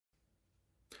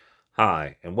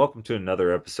Hi, and welcome to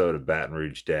another episode of Baton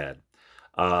Rouge Dad.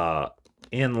 Uh,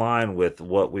 in line with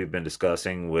what we've been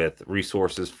discussing with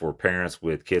resources for parents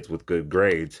with kids with good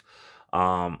grades,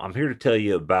 I'm here to tell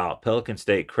you about Pelican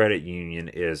State Credit Union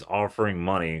is offering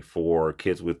money for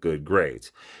kids with good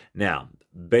grades. Now,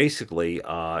 basically,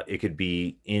 it could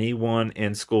be anyone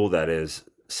in school that is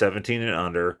 17 and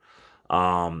under.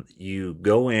 You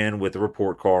go in with a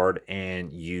report card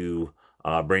and you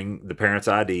bring the parent's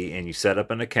ID and you set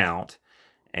up an account.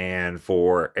 And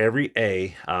for every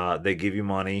A, they give you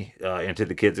money into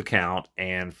the kid's account.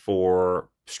 And for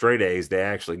straight A's, they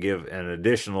actually give an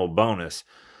additional bonus.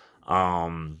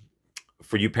 Um,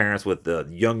 for you parents with the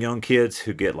young kids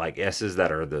who get like S's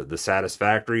that are the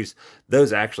satisfactories,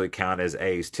 those actually count as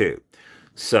A's too.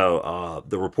 So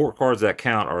the report cards that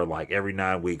count are like every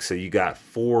 9 weeks. So you got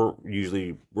four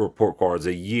usually report cards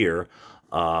a year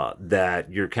that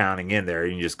you're counting in there.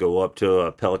 You can just go up to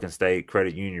a Pelican State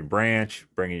Credit Union branch,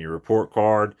 bring in your report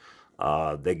card.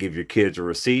 They give your kids a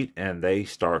receipt and they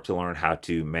start to learn how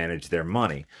to manage their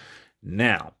money.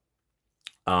 Now,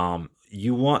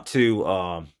 you want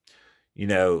to,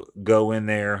 go in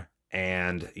there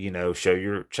and, show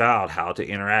your child how to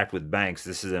interact with banks.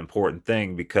 This is an important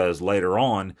thing because later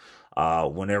on,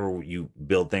 whenever you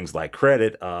build things like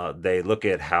credit, they look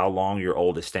at how long your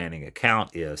oldest standing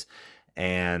account is.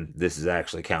 And this is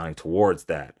actually counting towards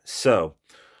that. So,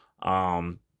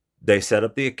 they set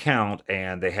up the account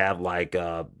and they have like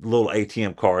little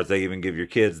ATM cards. They even give your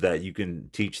kids that you can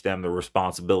teach them the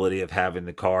responsibility of having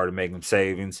the card and making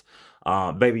savings.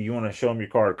 Baby, you want to show them your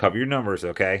card? Cover your numbers,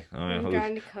 okay? I'm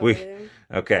trying to cover We, them.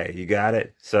 okay, you got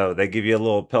it. So they give you a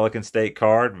little Pelican State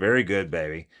card. Very good,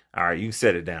 baby. All right, you can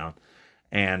set it down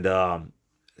and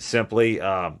simply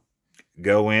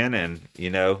go in and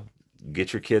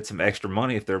get your kids some extra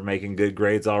money if they're making good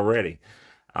grades already.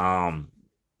 Um,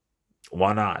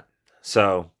 why not?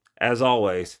 So, as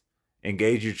always,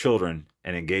 engage your children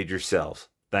and engage yourselves.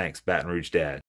 Thanks, Baton Rouge Dad.